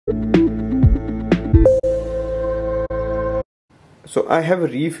So I have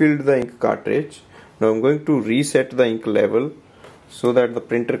refilled the ink cartridge. Now I'm going to reset the ink level so that the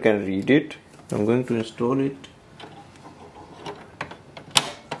printer can read it. I'm going to install it.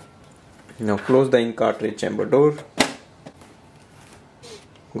 Now close the ink cartridge chamber door.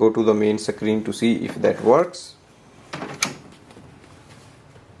 Go to the main screen to see if that works.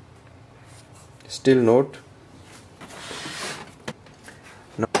 Still not.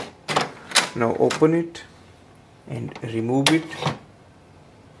 Now open it and remove it.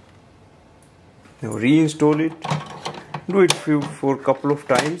 Now reinstall it. Do it for a couple of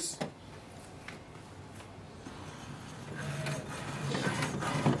times.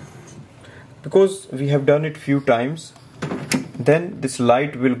 Because we have done it few times, then this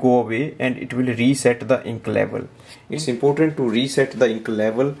light will go away and it will reset the ink level. It's important to reset the ink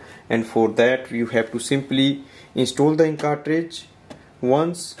level, and for that you have to simply install the ink cartridge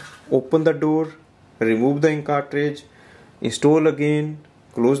once, open the door, remove the ink cartridge, install again,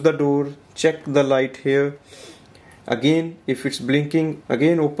 close the door, check the light here. Again, if it's blinking,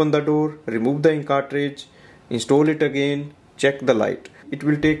 again open the door, remove the ink cartridge, install it again, check the light. It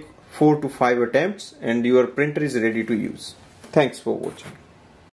will take 4 to 5 attempts and your printer is ready to use. Thanks for watching.